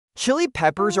Chili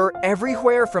peppers are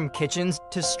everywhere from kitchens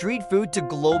to street food to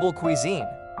global cuisine.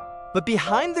 But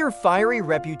behind their fiery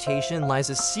reputation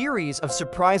lies a series of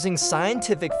surprising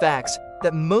scientific facts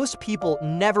that most people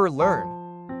never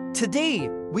learn. Today,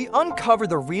 we uncover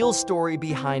the real story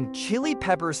behind chili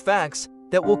peppers facts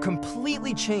that will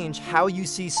completely change how you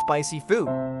see spicy food.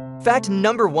 Fact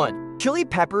number 1. Chili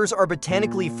peppers are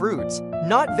botanically fruits,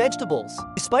 not vegetables.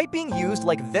 Despite being used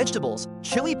like vegetables,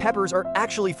 chili peppers are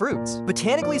actually fruits.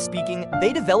 Botanically speaking,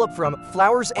 they develop from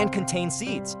flowers and contain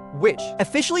seeds, which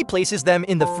officially places them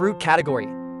in the fruit category.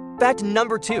 Fact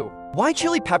number 2. Why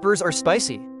chili peppers are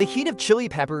spicy? The heat of chili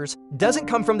peppers doesn't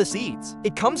come from the seeds.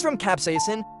 It comes from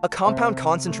capsaicin, a compound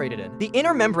concentrated in the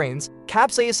inner membranes.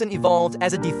 Capsaicin evolved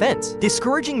as a defense,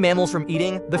 discouraging mammals from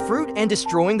eating the fruit and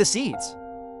destroying the seeds.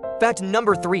 Fact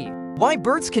number 3. Why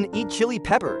birds can eat chili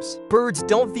peppers? Birds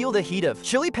don't feel the heat of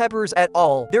chili peppers at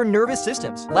all. Their nervous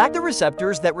systems lack the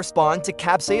receptors that respond to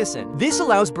capsaicin. This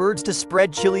allows birds to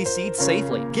spread chili seeds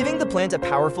safely, giving the plant a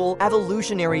powerful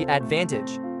evolutionary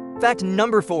advantage. Fact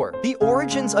number 4. The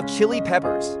origins of chili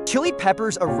peppers. Chili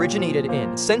peppers originated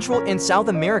in Central and South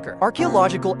America.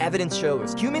 Archaeological evidence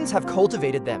shows humans have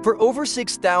cultivated them for over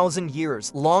 6,000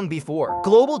 years, long before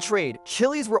global trade.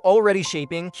 Chilies were already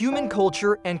shaping human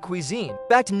culture and cuisine.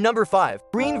 Fact number 5.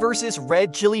 Green versus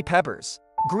red chili peppers.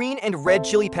 Green and red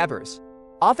chili peppers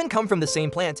often come from the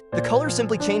same plant. The color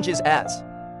simply changes as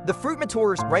the fruit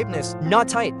matures. Ripeness, not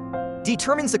type,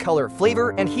 determines the color,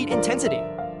 flavor, and heat intensity.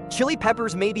 Chili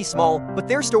peppers may be small, but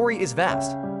their story is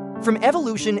vast. From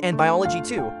evolution and biology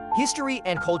to history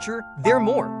and culture, they're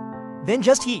more than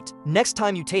just heat. Next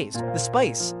time you taste the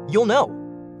spice, you'll know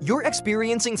you're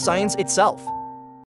experiencing science itself.